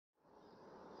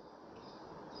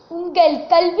உங்கள்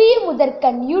கல்வி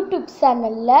முதற்கண் யூடியூப்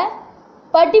சேனல்ல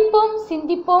படிப்போம்,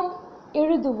 சிந்திப்போம்,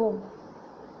 எழுதுவோம்.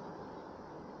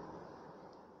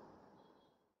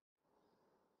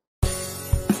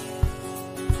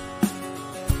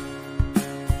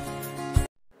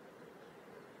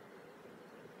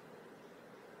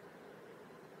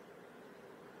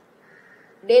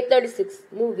 Day 36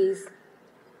 Movies.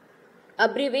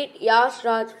 Abbreviate Yash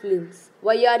Raj Films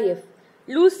YRF.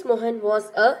 Loose Mohan was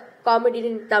a comedian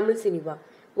in Tamil cinema.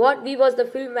 What V was the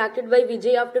film acted by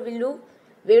Vijay after Villu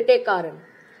Vetekaran.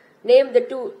 Name the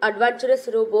two adventurous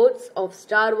robots of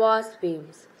Star Wars fame,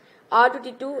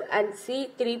 R2-D2 and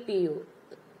C-3PO.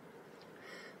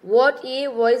 What A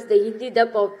voiced the Hindi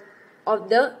dub of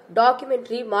the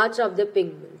documentary March of the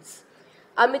Penguins?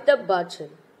 Amitabh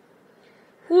Bachchan.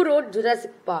 Who wrote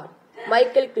Jurassic Park?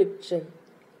 Michael Crichton.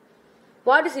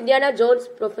 What is Indiana Jones'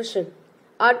 profession?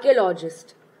 Archaeologist.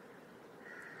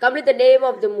 Complete the name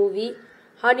of the movie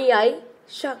Honey, I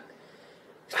Shrunk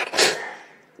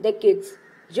the Kids.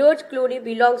 George Clooney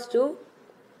belongs to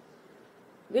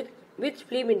which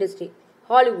film industry?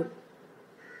 Hollywood.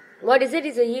 What is it?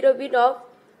 Is a heroine of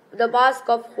The Mask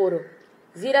of Horror.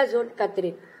 Zira Zone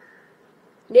Catherine.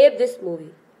 Name this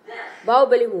movie.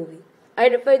 Bahubali movie.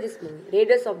 Identify this movie.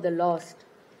 Raiders of the Lost.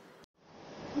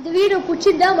 இந்த video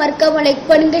பிடிச்சிருந்தா மறக்காம like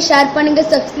பண்ணுங்க, share பண்ணுங்க,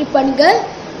 subscribe பண்ணுங்க.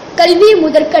 கல்வி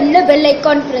முதற்கண்ணில் bell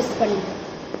icon press பண்ணுங்க.